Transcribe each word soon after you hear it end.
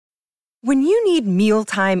When you need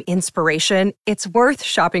mealtime inspiration, it's worth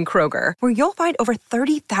shopping Kroger, where you'll find over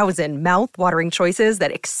 30,000 mouth-watering choices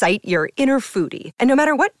that excite your inner foodie. And no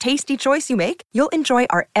matter what tasty choice you make, you'll enjoy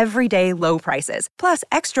our everyday low prices, plus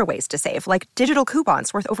extra ways to save, like digital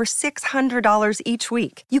coupons worth over $600 each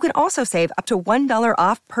week. You can also save up to $1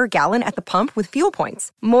 off per gallon at the pump with fuel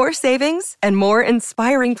points. More savings and more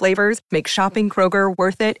inspiring flavors make shopping Kroger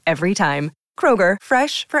worth it every time. Kroger,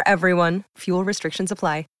 fresh for everyone. Fuel restrictions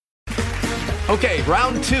apply. Okay,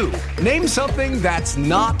 round two. Name something that's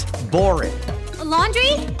not boring. A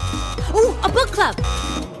laundry? Ooh, a book club.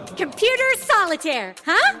 Computer solitaire,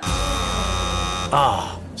 huh?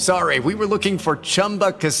 Ah, sorry, we were looking for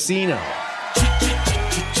Chumba Casino.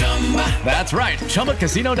 That's right,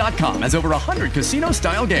 ChumbaCasino.com has over 100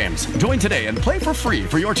 casino-style games. Join today and play for free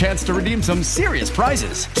for your chance to redeem some serious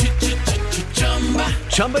prizes.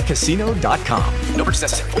 ChumbaCasino.com. No purchase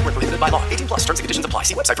necessary. Void where prohibited by law. 18+ terms and conditions apply.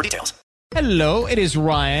 See website for details. Hello, it is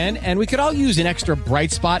Ryan, and we could all use an extra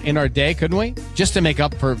bright spot in our day, couldn't we? Just to make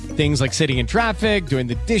up for things like sitting in traffic, doing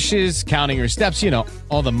the dishes, counting your steps, you know,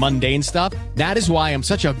 all the mundane stuff. That is why I'm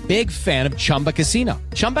such a big fan of Chumba Casino.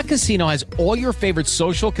 Chumba Casino has all your favorite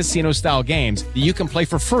social casino-style games that you can play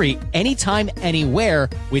for free anytime, anywhere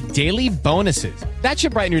with daily bonuses. That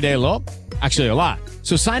should brighten your day a little. Actually, a lot.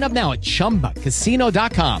 So sign up now at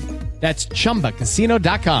ChumbaCasino.com. That's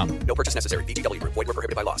ChumbaCasino.com. No purchase necessary. VGW Group. Void where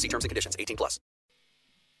prohibited by law. See terms and conditions. 18+.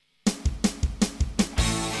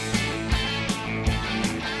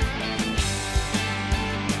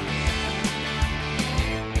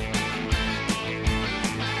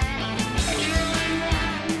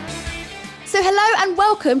 So hello and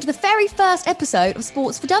welcome to the very first episode of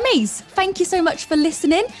Sports for Dummies. Thank you so much for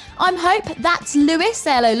listening. I'm Hope. That's Lewis.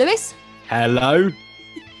 Say hello, Lewis. Hello.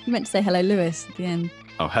 You meant to say hello, Lewis, at the end.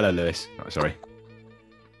 Oh, hello, Lewis. Oh, sorry.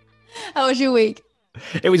 How was your week?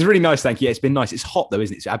 It was really nice, thank you. Yeah, it's been nice. It's hot though,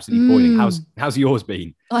 isn't it? It's absolutely boiling. How's yours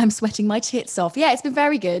been? I'm sweating my tits off. Yeah, it's been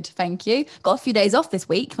very good, thank you. Got a few days off this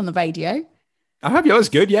week from the radio. I hope yours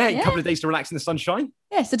good. Yeah, a couple of days to relax in the sunshine.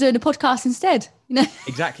 Yeah, so doing a podcast instead. You know.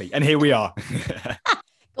 Exactly, and here we are.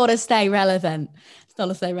 Gotta stay relevant.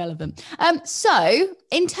 Gotta stay relevant. So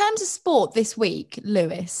in terms of sport this week,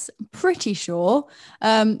 Lewis, I'm pretty sure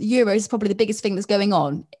Euros is probably the biggest thing that's going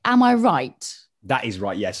on. Am I right? That is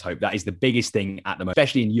right. Yes, Hope. That is the biggest thing at the moment,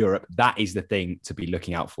 especially in Europe. That is the thing to be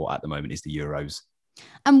looking out for at the moment is the Euros.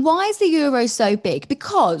 And why is the Euros so big?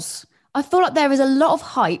 Because I feel like there is a lot of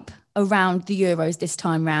hype around the Euros this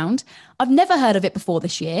time round. I've never heard of it before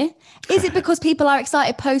this year. Is it because people are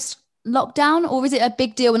excited post-lockdown, or is it a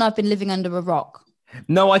big deal when I've been living under a rock?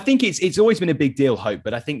 No, I think it's always been a big deal, Hope.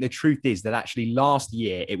 But I think the truth is that actually last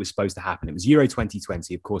year it was supposed to happen. It was Euro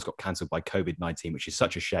 2020, of course, got cancelled by COVID-19, which is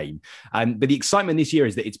such a shame. But the excitement this year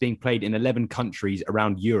is that it's being played in 11 countries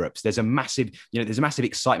around Europe. So there's a massive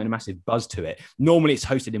excitement, a massive buzz to it. Normally it's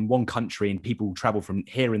hosted in one country and people travel from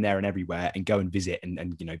here and there and everywhere and go and visit and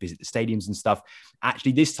visit the stadiums and stuff.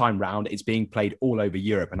 Actually, this time round, it's being played all over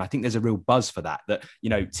Europe. And I think there's a real buzz for that,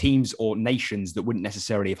 teams or nations that wouldn't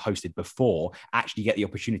necessarily have hosted before actually get the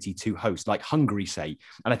opportunity to host, like Hungary, say.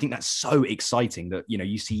 And I think that's so exciting that,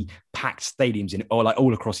 you see packed stadiums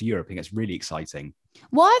all across Europe. I think it's really exciting.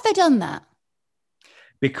 Why have they done that?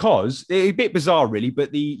 Because it's a bit bizarre, really,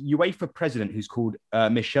 but the UEFA president, who's called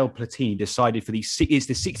Michel Platini, decided for it's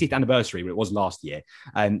the 60th anniversary, but it was last year,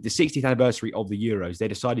 the 60th anniversary of the Euros, they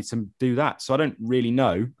decided to do that. So I don't really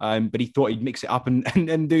know, but he thought he'd mix it up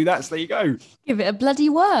and do that. So there you go. Give it a bloody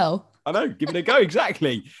whirl. I know, give it a go,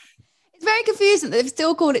 exactly. It's very confusing that they've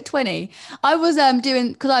still called it 20. I was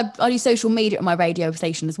doing, because I do social media at my radio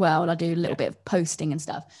station as well, and I do a little bit of posting and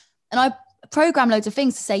stuff. And I program loads of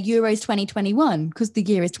things to say Euros 2021 because the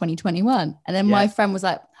year is 2021. And then my friend was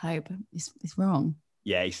like, Hope, it's wrong.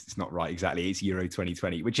 Yeah, it's not right. Exactly. It's Euro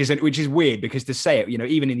 2020, which is weird because to say it,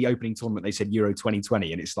 even in the opening tournament, they said Euro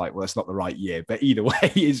 2020 and it's like, well, that's not the right year. But either way,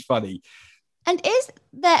 it's funny. And is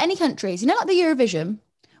there any countries, like the Eurovision,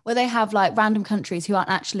 where they have like random countries who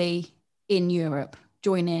aren't actually in Europe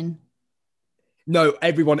join in? No,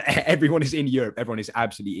 everyone is in Europe. Everyone is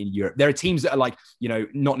absolutely in Europe. There are teams that are like,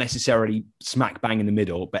 not necessarily smack bang in the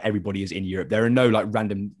middle, but everybody is in Europe. There are no like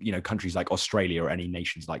random, countries like Australia or any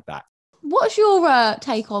nations like that. What's your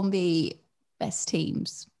take on the best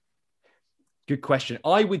teams? Good question.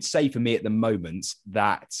 I would say for me at the moment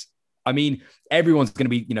that, everyone's going to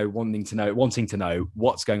be, wanting to know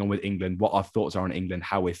what's going on with England, what our thoughts are on England,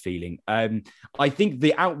 how we're feeling. I think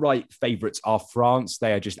the outright favourites are France.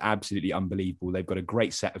 They are just absolutely unbelievable. They've got a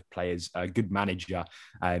great set of players, a good manager.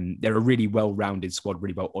 They're a really well-rounded squad,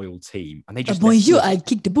 really well-oiled team. And they just... I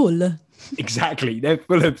kicked the ball. Exactly. They're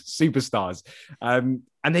full of superstars.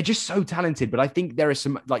 And they're just so talented. But I think there are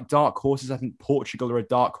some like dark horses. I think Portugal are a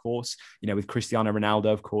dark horse, with Cristiano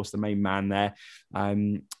Ronaldo, of course, the main man there.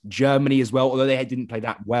 Germany as well, although they didn't play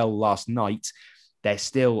that well last night, they're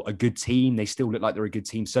still a good team. They still look like they're a good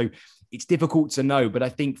team. So it's difficult to know. But I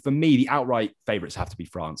think for me, the outright favourites have to be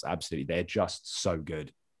France. Absolutely. They're just so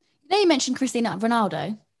good. You mentioned Cristiano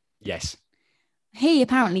Ronaldo. Yes. He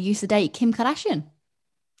apparently used to date Kim Kardashian.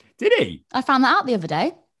 Did he? I found that out the other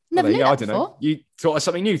day. Never knew that I don't before. know. You taught us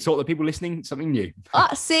something new. Taught the people listening something new.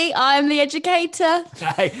 See, I'm the educator.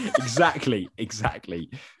 Exactly.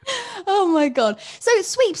 Oh my God. So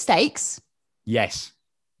sweepstakes. Yes.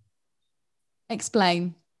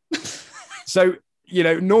 Explain. So,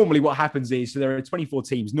 normally what happens is, so there are 24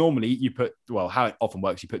 teams. Normally you put, how it often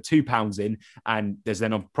works, you put £2 in and there's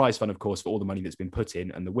then a prize fund, of course, for all the money that's been put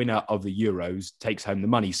in, and the winner of the Euros takes home the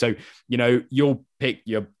money. So, you'll pick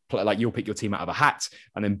your team out of a hat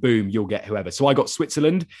and then boom, you'll get whoever. So I got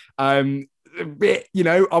Switzerland. I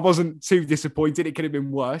wasn't too disappointed. It could have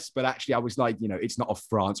been worse, but actually I was like, it's not a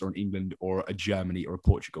France or an England or a Germany or a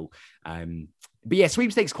Portugal. But yeah,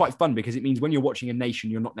 sweepstakes quite fun because it means when you're watching a nation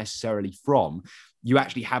you're not necessarily from, you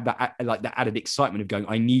actually have that added excitement of going,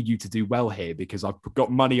 I need you to do well here because I've got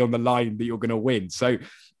money on the line that you're going to win. So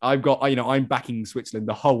I've got, I'm backing Switzerland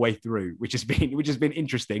the whole way through, which has been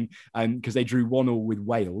interesting because they drew 1-1 with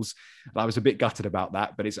Wales. I was a bit gutted about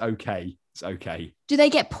that, but it's okay. It's okay. Do they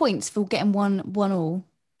get points for getting 1-1?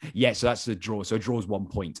 Yeah, so that's the draw. So a draw is 1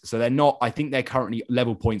 point. So they're not, I think they're currently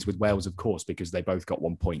level points with Wales, of course, because they both got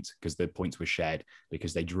 1 point because the points were shared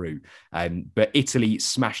because they drew. But Italy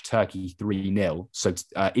smashed Turkey 3-0. So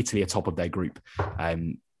Italy are top of their group.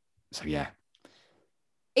 So yeah.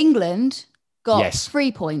 England got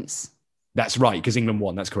 3 points. That's right, because England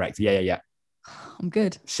won. That's correct. Yeah. I'm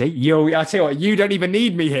good. See, I tell you what, you don't even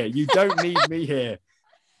need me here. You don't need me here.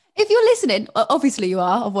 If you're listening, obviously you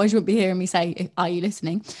are, otherwise you wouldn't be hearing me say, are you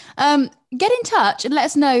listening? Get in touch and let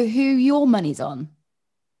us know who your money's on,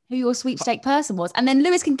 who your sweepstake person was. And then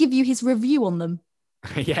Lewis can give you his review on them.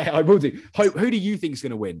 Yeah, I will do. Who do you think is going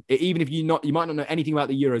to win? Even if you might not know anything about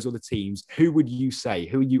the Euros or the teams, who would you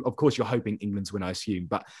say? Of course, you're hoping England to win, I assume,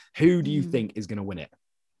 but who do you think is going to win it?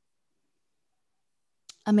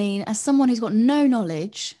 I mean, as someone who's got no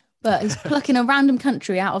knowledge, but is plucking a random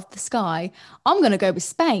country out of the sky, I'm going to go with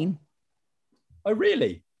Spain. Oh,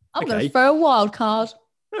 really? I'm going to throw a wild card.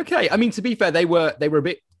 Okay. I mean, to be fair, they were a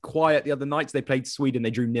bit quiet the other night. They played Sweden.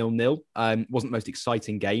 They drew 0-0. Wasn't the most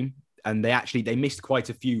exciting game. And they missed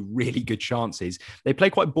quite a few really good chances. They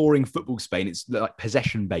play quite boring football, Spain. It's like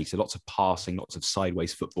possession based, so lots of passing, lots of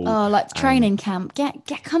sideways football. Oh, like training camp.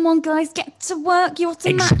 Come on, guys, get to work. You're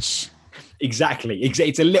to match. Exactly.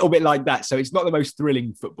 It's a little bit like that. So it's not the most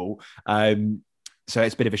thrilling football. So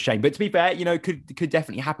it's a bit of a shame. But to be fair, could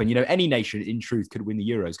definitely happen. Any nation in truth could win the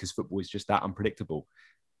Euros because football is just that unpredictable.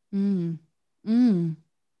 There were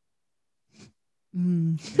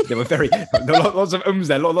lots of ums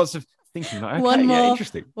there, lots of thinking. Like, okay, one more,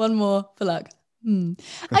 interesting. One more for luck. Are you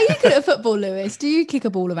good at football, Lewis? Do you kick a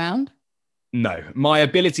ball around? No, my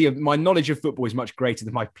knowledge of football is much greater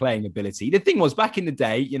than my playing ability. The thing was, back in the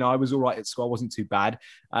day, I was all right at school. I wasn't too bad.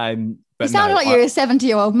 But you sound like you're a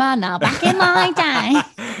 70-year-old man now. Back in my day.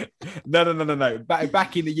 No.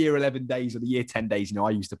 Back in the year 11 days or the year 10 days, I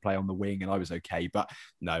used to play on the wing and I was okay. But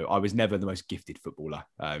no, I was never the most gifted footballer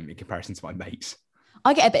in comparison to my mates.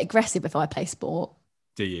 I get a bit aggressive if I play sport.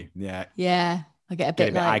 Do you? Yeah. Yeah, I get a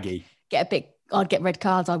bit aggy. I'd get red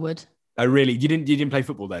cards. I would. Oh, really? You didn't play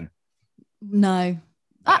football then? No. I mean,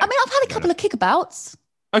 I've had a couple of kickabouts.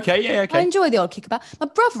 Okay, yeah, okay. I enjoy the odd kickabout. My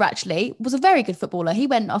brother actually was a very good footballer. He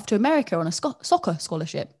went off to America on a soccer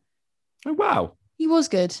scholarship. Oh, wow. He was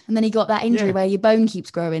good. And then he got that injury where your bone keeps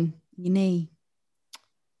growing, your knee.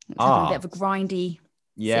 It's having a bit of a grindy.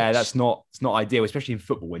 Yeah, it's not ideal, especially in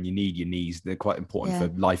football when you need your knees. They're quite important for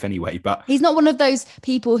life anyway. But he's not one of those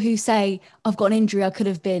people who say, I've got an injury, I could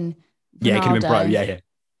have been Ronaldo. Yeah, he could have been pro, yeah.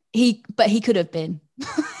 But he could have been.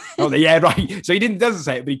 Oh, yeah, right. So he doesn't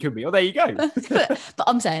say it, but he could be. Oh, there you go. But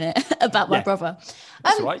I'm saying it about my brother.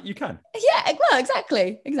 That's all right. You can. Yeah, well,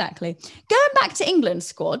 exactly. Going back to England's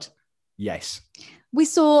squad. Yes. We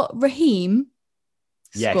saw Raheem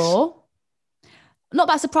score. Not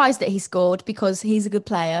that surprised that he scored because he's a good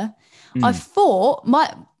player. I thought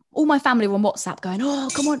all my family were on WhatsApp going, oh,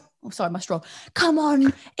 come on. Oh, sorry, my straw. Come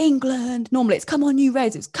on, England. Normally it's come on, you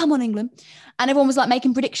Reds. It's come on, England. And everyone was like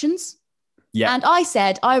making predictions. Yeah. And I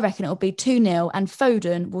said, I reckon it'll be 2-0 and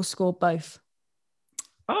Foden will score both.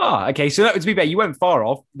 Okay. So that was, to be fair, you weren't far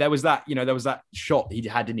off. There was that shot he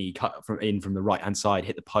had, didn't he? Cut from the right-hand side,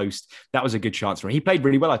 hit the post. That was a good chance for him. He played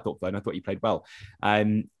really well, I thought, Foden. I thought he played well.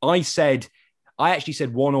 I said I actually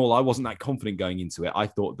said 1-1. I wasn't that confident going into it. I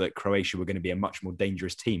thought that Croatia were going to be a much more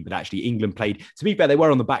dangerous team, but actually England played, to be fair, they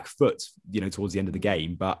were on the back foot, towards the end of the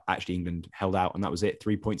game, but actually England held out and that was it.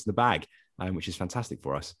 3 points in the bag, which is fantastic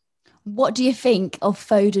for us. What do you think of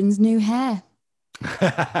Foden's new hair?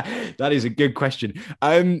 That is a good question.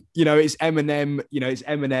 It's Eminem, it's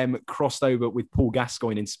Eminem crossed over with Paul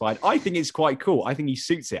Gascoigne inspired. I think it's quite cool. I think he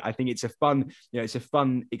suits it. I think it's a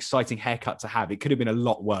fun, exciting haircut to have. It could have been a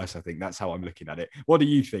lot worse. I think that's how I'm looking at it. What do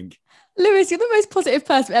you think? Lewis, you're the most positive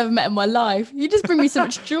person I've ever met in my life. You just bring me so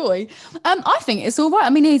much joy. I think it's all right.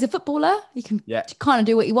 I mean, he's a footballer. He can kind of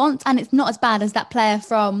do what he wants. And it's not as bad as that player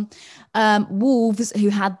from Wolves who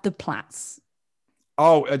had the plaits.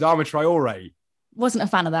 Oh, Adama Traore. Wasn't a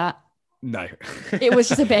fan of that. No. It was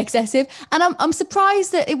just a bit excessive. And I'm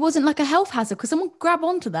surprised that it wasn't like a health hazard because someone grabbed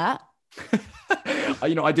onto that.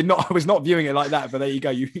 I was not viewing it like that, but there you go.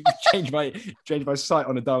 You changed my sight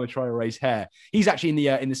on Adama Traore's hair. He's actually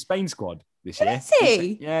in the Spain squad this year. Is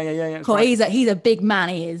he? Yeah. Cool. Right. He's a big man,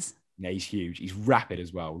 he is. Yeah, he's huge. He's rapid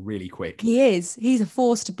as well, really quick. He is. He's a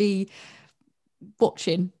force to be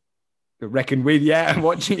watching. Reckoned with,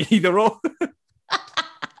 watching either or.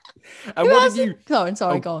 And Go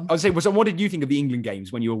on. I was saying, so what did you think of the England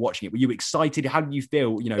games when you were watching it? Were you excited? How did you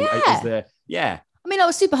feel? I mean, I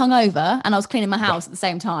was super hungover and I was cleaning my house at the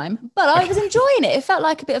same time, but I was enjoying it. It felt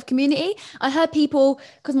like a bit of community. I heard people,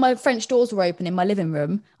 because my French doors were open in my living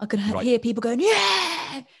room, I could hear people going,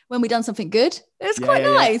 yeah, when we done something good. It was quite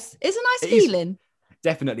nice. It's a nice feeling.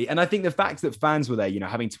 Definitely. And I think the fact that fans were there,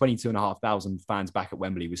 having 22,500 fans back at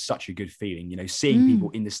Wembley was such a good feeling, seeing people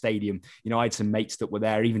in the stadium. I had some mates that were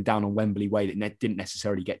there, even down on Wembley Way, that didn't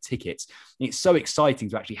necessarily get tickets. And it's so exciting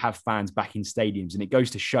to actually have fans back in stadiums. And it goes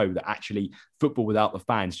to show that actually football without the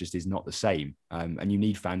fans just is not the same. And you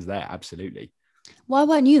need fans there. Absolutely. Why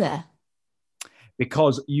weren't you there?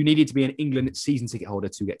 Because you needed to be an England season ticket holder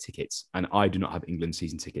to get tickets. And I do not have England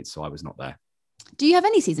season tickets, so I was not there. Do you have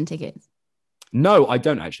any season tickets? No, I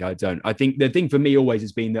don't actually. I don't. I think the thing for me always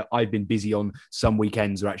has been that I've been busy on some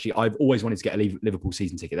weekends, or actually I've always wanted to get a Liverpool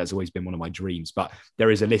season ticket. That's always been one of my dreams. But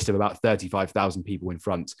there is a list of about 35,000 people in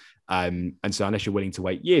front. And so unless you're willing to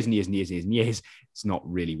wait years and years and years and years and years, it's not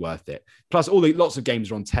really worth it. Plus, lots of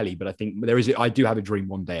games are on telly. But I think I do have a dream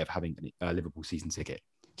one day of having a Liverpool season ticket.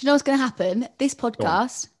 Do you know what's going to happen? This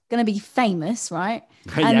podcast going to be famous, right?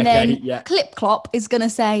 And then Clip Clop is going to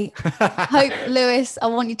say, Hope Lewis, I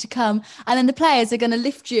want you to come. And then the players are going to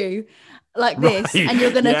lift you like this and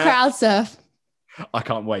you're going to crowd surf. I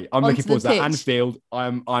can't wait. I'm looking forward to that. Anfield,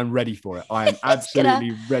 I'm ready for it. I am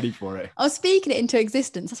absolutely ready for it. I'm speaking it into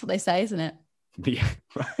existence. That's what they say, isn't it? Yeah.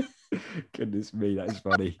 Goodness me, that is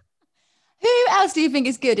funny. Who else do you think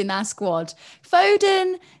is good in our squad?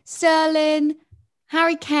 Foden, Sterling,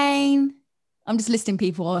 Harry Kane. I'm just listing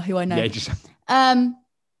people who I know. Yeah,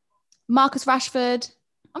 Marcus Rashford.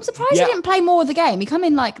 I'm surprised he didn't play more of the game. He come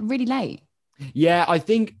in like really late. Yeah, I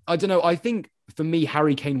think for me,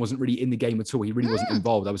 Harry Kane wasn't really in the game at all. He really wasn't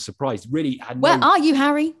involved. I was surprised. Really had Where are you,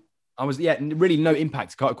 Harry? I was, really no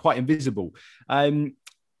impact, quite invisible.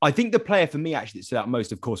 I think the player for me actually that stood out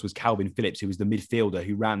most, of course, was Calvin Phillips, who was the midfielder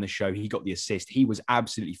who ran the show. He got the assist. He was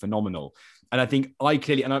absolutely phenomenal. And I think like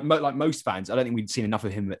most fans, I don't think we'd seen enough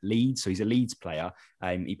of him at Leeds. So he's a Leeds player.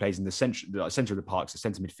 He plays in the centre of the park, so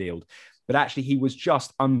centre midfield. But actually, he was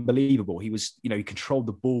just unbelievable. He was, he controlled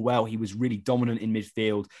the ball well. He was really dominant in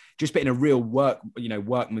midfield, just putting a real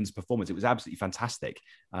workman's performance. It was absolutely fantastic.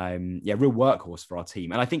 Real workhorse for our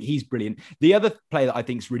team. And I think he's brilliant. The other player that I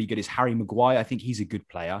think is really good is Harry Maguire. I think he's a good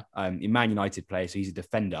player, a Man United player. So he's a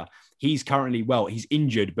defender. He's currently, he's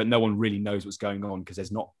injured, but no one really knows what's going on because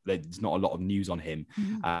there's not a lot of news on him.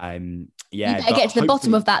 You better get to the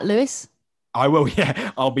bottom of that, Lewis. I will,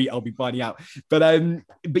 I'll be finding out. But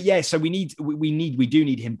yeah, so we do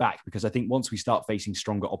need him back because I think once we start facing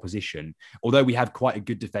stronger opposition, although we have quite a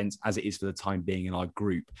good defense as it is for the time being in our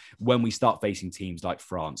group, when we start facing teams like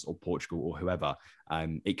France or Portugal or whoever,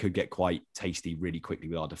 it could get quite tasty really quickly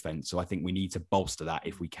with our defense. So I think we need to bolster that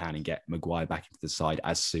if we can and get Maguire back into the side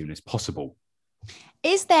as soon as possible.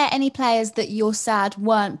 Is there any players that you're sad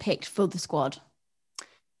weren't picked for the squad?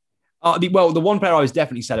 The one player I was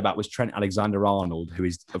definitely sad about was Trent Alexander-Arnold, who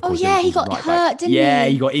is, of course, he got hurt, didn't he? Yeah,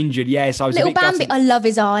 he got injured. Yeah, so I was little Bambi. I love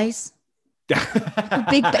his eyes.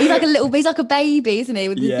 He's like a baby, isn't he,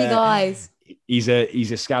 with his big eyes? He's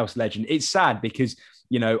a Scouse legend. It's sad because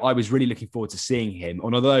I was really looking forward to seeing him.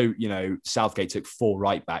 And although, Southgate took 4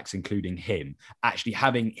 right backs, including him, actually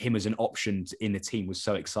having him as an option in the team was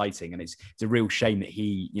so exciting. And it's a real shame that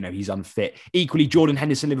he's unfit. Equally, Jordan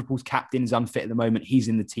Henderson, Liverpool's captain, is unfit at the moment. He's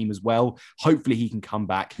in the team as well. Hopefully he can come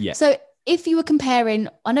back. Yeah. So if you were comparing,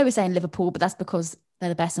 I know we're saying Liverpool, but that's because they're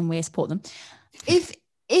the best and we support them.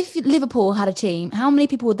 If Liverpool had a team, how many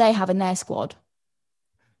people would they have in their squad?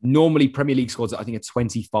 Normally, Premier League squads, I think, are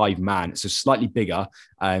 25 man, so slightly bigger.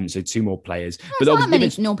 So 2 more players. But not that many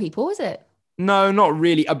people, is it? No, not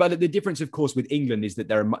really. But the difference, of course, with England is that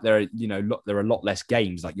there are a lot less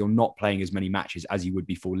games. Like, you're not playing as many matches as you would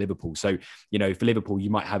be for Liverpool. So, for Liverpool, you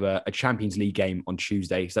might have a Champions League game on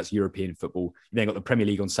Tuesday. So that's European football. You then got the Premier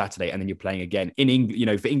League on Saturday, and then you're playing again in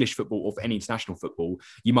England. For English football or for any international football,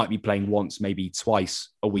 you might be playing once, maybe twice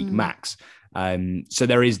a week max. So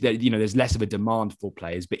there's less of a demand for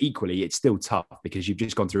players, but equally it's still tough because you've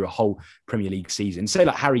just gone through a whole Premier League season. Say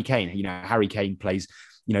like Harry Kane. Harry Kane plays,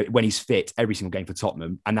 when he's fit, every single game for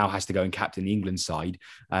Tottenham, and now has to go and captain the England side.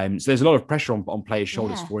 So there's a lot of pressure on players'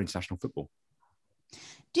 shoulders for international football.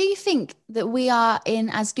 Do you think that we are in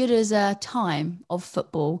as good as a time of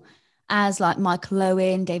football as like Michael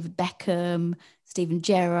Owen, David Beckham, Steven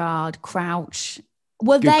Gerrard, Crouch?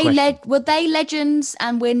 Were they legends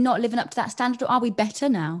and we're not living up to that standard, or are we better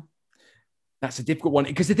now? That's a difficult one,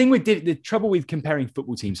 because the trouble with comparing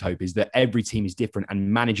football teams, Hope, is that every team is different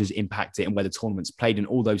and managers impact it and where the tournament's played and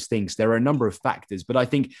all those things. There are a number of factors, but I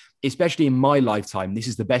think, especially in my lifetime, this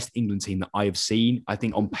is the best England team that I have seen. I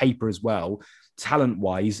think on paper as well,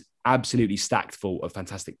 talent-wise, absolutely stacked full of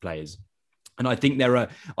fantastic players. And I think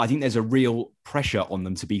there's a real pressure on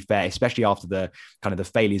them, to be fair, especially after the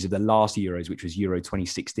failures of the last Euros, which was Euro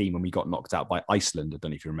 2016, when we got knocked out by Iceland. I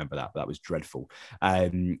don't know if you remember that, but that was dreadful.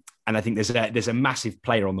 And I think there's a massive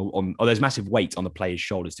player there's massive weight on the players'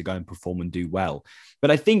 shoulders to go and perform and do well.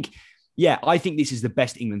 But I think this is the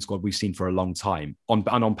best England squad we've seen for a long time.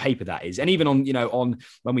 On paper, that is. And even on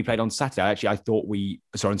when we played on Saturday,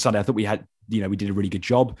 on Sunday, I thought we had, we did a really good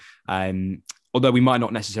job. Although we might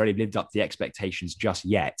not necessarily have lived up to the expectations just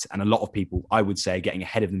yet. And a lot of people, I would say, are getting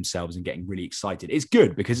ahead of themselves and getting really excited. It's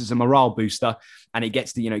good because it's a morale booster and it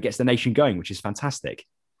gets the nation going, which is fantastic.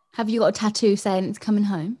 Have you got a tattoo saying it's coming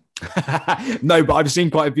home? No, but I've seen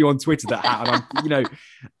quite a few on Twitter that have, and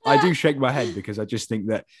I do shake my head because I just think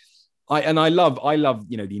that I love,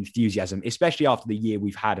 the enthusiasm, especially after the year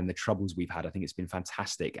we've had and the troubles we've had. I think it's been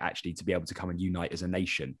fantastic actually to be able to come and unite as a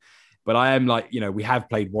nation. But I am we have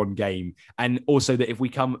played one game, and also that if we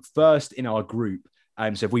come first in our group,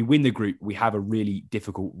 so if we win the group, we have a really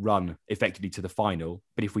difficult run effectively to the final.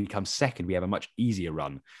 But if we come second, we have a much easier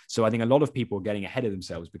run. So I think a lot of people are getting ahead of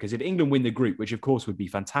themselves, because if England win the group, which of course would be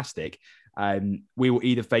fantastic, we will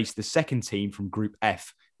either face the second team from Group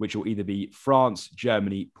F, which will either be France,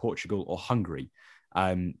 Germany, Portugal, or Hungary.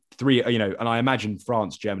 And I imagine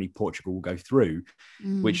France, Germany, Portugal will go through,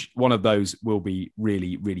 which one of those will be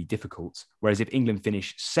really, really difficult. Whereas if England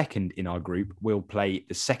finish second in our group, we'll play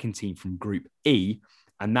the second team from Group E,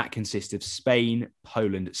 and that consists of Spain,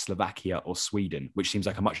 Poland, Slovakia, or Sweden, which seems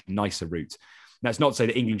like a much nicer route. That's not to say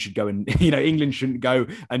that England should go and, England shouldn't go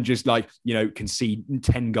and just concede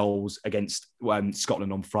 10 goals against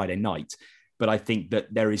Scotland on Friday night. But I think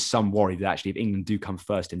that there is some worry that actually if England do come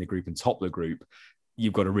first in the group and top the group,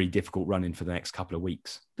 you've got a really difficult run in for the next couple of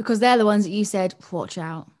weeks. Because they're the ones that you said, watch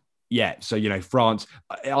out. Yeah. So, France,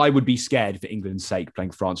 I would be scared for England's sake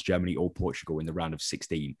playing France, Germany, or Portugal in the round of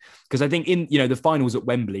 16. Because I think in, the finals at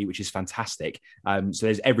Wembley, which is fantastic. So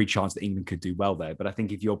there's every chance that England could do well there. But I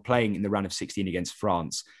think if you're playing in the round of 16 against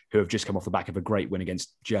France, who have just come off the back of a great win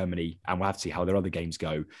against Germany, and we'll have to see how their other games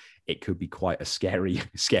go, it could be quite a scary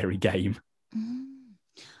game.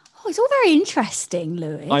 Oh, it's all very interesting,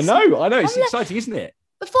 Lewis. I know. It's exciting, isn't it?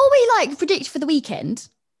 Before we predict for the weekend,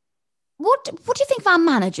 what do you think of our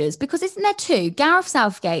managers? Because isn't there two, Gareth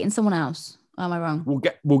Southgate and someone else? Or am I wrong?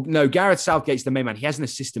 Well, no. Gareth Southgate's the main man. He has an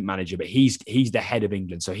assistant manager, but he's the head of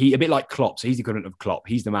England. So he a bit like Klopp. So he's the equivalent of Klopp.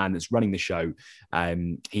 He's the man that's running the show.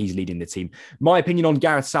 He's leading the team. My opinion on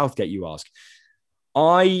Gareth Southgate, you ask.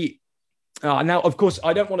 Now, of course,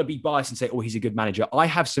 I don't want to be biased and say, he's a good manager. I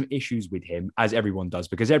have some issues with him, as everyone does,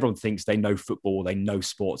 because everyone thinks they know football, they know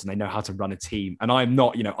sports, and they know how to run a team. And I'm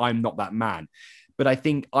not that man. But I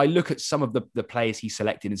think I look at some of the players he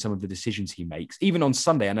selected and some of the decisions he makes. Even on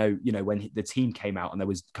Sunday, I know, when the team came out and there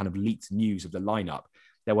was kind of leaked news of the lineup,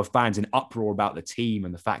 there were fans in uproar about the team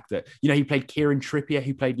and the fact that, he played Kieran Trippier,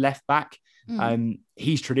 who played left back.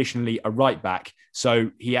 He's traditionally a right back.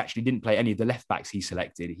 So he actually didn't play any of the left backs he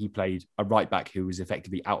selected. He played a right back who was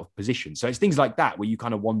effectively out of position. So it's things like that where you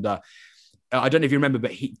kind of wonder. I don't know if you remember,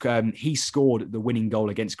 but he scored the winning goal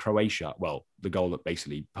against Croatia. Well, the goal that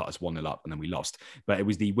basically put us 1-0 up and then we lost. But it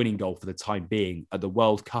was the winning goal for the time being at the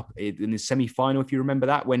World Cup in the semi-final, if you remember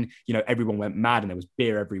that, when, everyone went mad and there was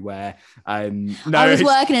beer everywhere. I was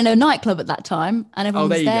working in a nightclub at that time and everyone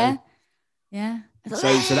was there. Go. Yeah.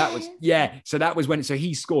 So that was when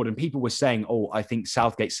he scored, and people were saying, "Oh, I think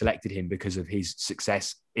Southgate selected him because of his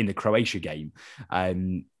success in the Croatia game."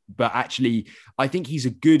 But actually, I think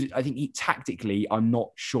tactically, I'm not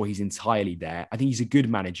sure he's entirely there. I think he's a good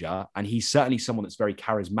manager, and he's certainly someone that's very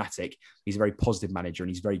charismatic. He's a very positive manager, and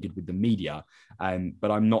he's very good with the media.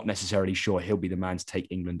 But I'm not necessarily sure he'll be the man to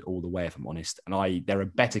take England all the way, if I'm honest. And there are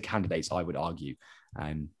better candidates, I would argue.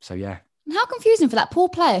 So yeah. How confusing for that poor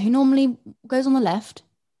player who normally goes on the left,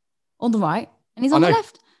 on the right, and he's on the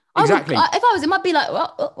left. Exactly. If I was, it might be like,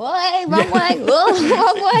 wrong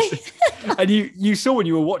way. And you saw when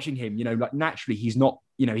you were watching him, like naturally he's not,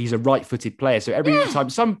 he's a right-footed player. So every time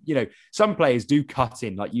some players do cut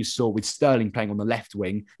in, like you saw with Sterling playing on the left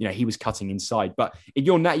wing, he was cutting inside. But if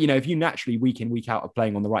if you naturally week in, week out are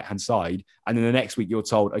playing on the right-hand side, and then the next week you're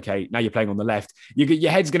told, okay, now you're playing on the left,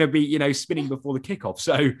 your head's going to be, spinning before the kickoff.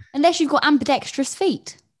 So unless you've got ambidextrous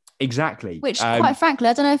feet. Exactly. Which quite frankly,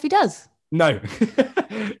 I don't know if he does. No,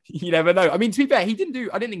 you never know. I mean, to be fair, I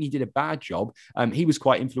don't think he did a bad job. He was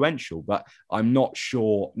quite influential, but I'm not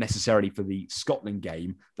sure necessarily for the Scotland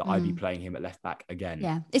game that I'd be playing him at left back again.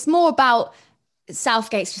 Yeah, it's more about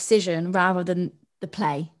Southgate's decision rather than the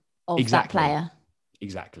play of that player.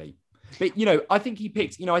 Exactly. But, I think he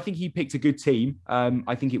picked a good team.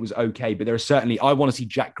 I think it was okay, but there are certainly, I want to see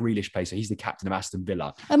Jack Grealish play. So he's the captain of Aston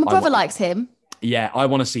Villa. And my brother likes him. Yeah, I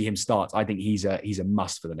want to see him start. I think he's a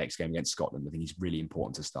must for the next game against Scotland. I think he's really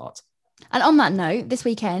important to start. And on that note, this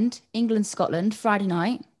weekend, England-Scotland, Friday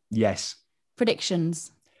night. Yes.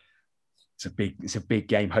 Predictions. It's a big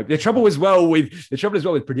game. Hope the trouble as well with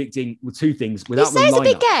predicting two things without the lineup. It's a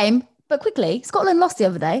big game, but quickly, Scotland lost the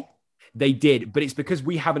other day. They did, but it's because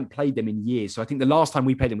we haven't played them in years. So I think the last time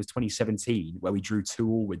we played them was 2017, where we drew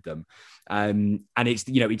 2-2 with them. And it's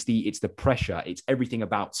the pressure. It's everything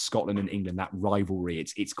about Scotland and England, that rivalry.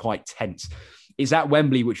 It's quite tense. It's at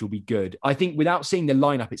Wembley, which will be good. I think without seeing the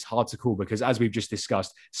lineup, it's hard to call because, as we've just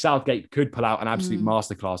discussed, Southgate could pull out an absolute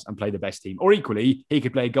masterclass and play the best team. Or equally, he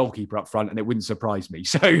could play a goalkeeper up front and it wouldn't surprise me.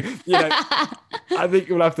 So, I think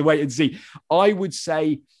we'll have to wait and see. I would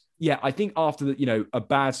say, yeah, I think after a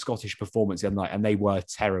bad Scottish performance the other night, and they were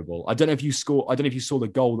terrible. I don't know if you saw the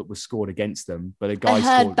goal that was scored against them, but a guy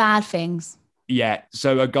heard bad things. Yeah,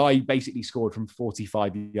 so a guy basically scored from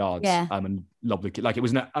 45 yards and lobbed the kick. Like, it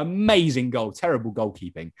was an amazing goal, terrible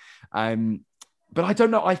goalkeeping. But I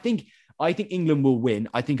don't know. I think England will win.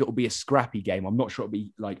 I think it will be a scrappy game. I'm not sure it'll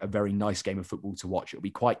be like a very nice game of football to watch. It'll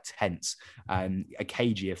be quite tense, a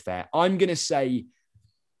cagey affair. I'm going to say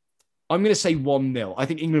 1-0. I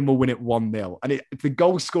think England will win it 1-0. And the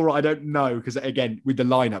goal scorer, I don't know, because again, with the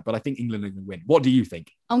lineup, but I think England are going to win. What do you think?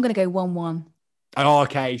 I'm going to go 1-1. Oh,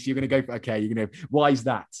 okay. So you're going to go, why is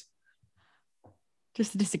that?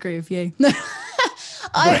 Just to disagree with you.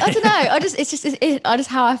 I don't know. I just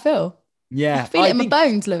how I feel. Yeah. I feel it in my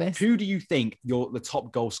bones, Lewis. Who do you think the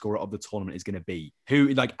top goal scorer of the tournament is going to be? Who,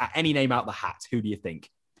 like, any name out the hat, who do you think?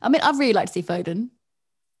 I mean, I'd really like to see Foden.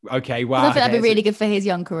 Okay, well. I think that'd be really good for his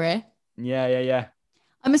young career. Yeah.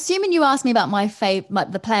 I'm assuming you asked me about my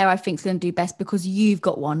the player I think is going to do best because you've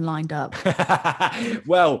got one lined up.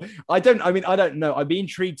 Well, I don't know. I'd be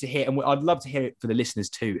intrigued to hear, and I'd love to hear it for the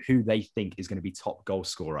listeners too, who they think is going to be top goal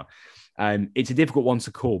scorer. It's a difficult one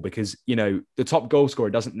to call because, the top goal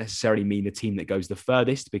scorer doesn't necessarily mean the team that goes the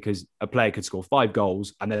furthest, because a player could score 5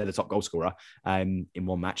 goals and they're the top goal scorer in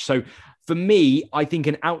one match. So for me, I think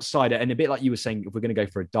an outsider, and a bit like you were saying, if we're going to go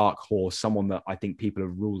for a dark horse, someone that I think people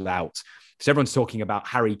have ruled out, because everyone's talking about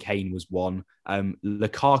Harry Kane was one.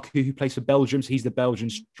 Lukaku, who plays for Belgium, so he's the Belgian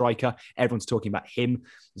striker. Everyone's talking about him.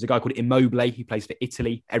 There's a guy called Immobile who plays for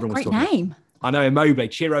Italy. Everyone's great name. I know, Immobile,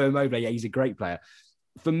 Ciro Immobile. Yeah, he's a great player.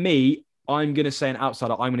 For me, I'm going to say an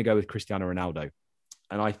outsider. I'm going to go with Cristiano Ronaldo.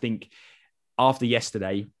 And I think after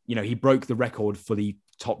yesterday, he broke the record for the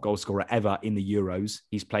top goal scorer ever in the Euros.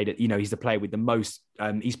 He's played at, he's the player with the most,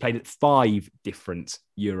 he's played at 5 different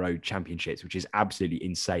Euro championships, which is absolutely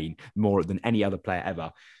insane, more than any other player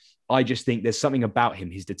ever. I just think there's something about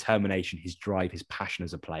him, his determination, his drive, his passion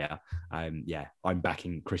as a player. I'm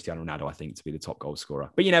backing Cristiano Ronaldo, I think, to be the top goal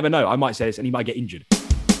scorer. But you never know. I might say this and he might get injured.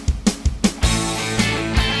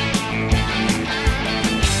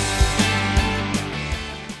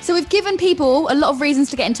 So we've given people a lot of reasons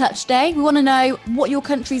to get in touch today. We want to know what your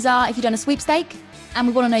countries are if you've done a sweepstake. And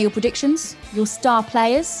we want to know your predictions, your star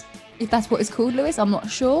players, if that's what it's called, Lewis. I'm not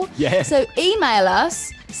sure. Yeah. So email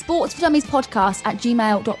us,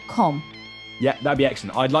 sportsforddummiespodcast@gmail.com. Yeah, that'd be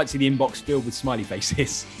excellent. I'd like to see the inbox filled with smiley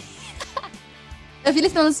faces. If you're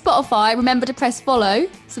listening on Spotify, remember to press follow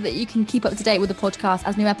so that you can keep up to date with the podcast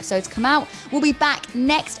as new episodes come out. We'll be back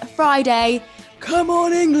next Friday. Come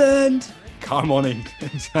on, England! Come on,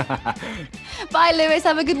 England. Bye, Lewis.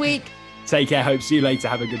 Have a good week. Take care, Hope. See you later.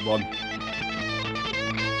 Have a good one.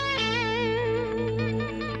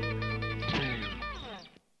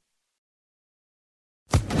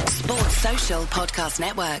 Sports Social Podcast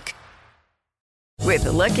Network. With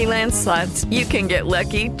the Lucky Land Slots, you can get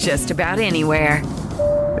lucky just about anywhere.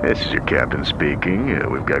 This is your captain speaking.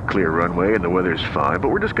 We've got clear runway and the weather's fine, but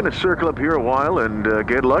we're just going to circle up here a while and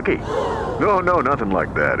get lucky. No, nothing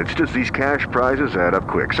like that. It's just these cash prizes add up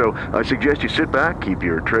quick. So I suggest you sit back, keep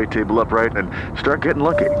your tray table upright, and start getting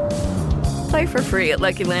lucky. Play for free at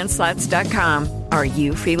LuckyLandSlots.com. Are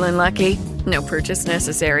you feeling lucky? No purchase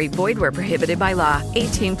necessary. Void where prohibited by law.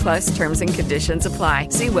 18+ terms and conditions apply.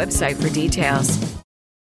 See website for details.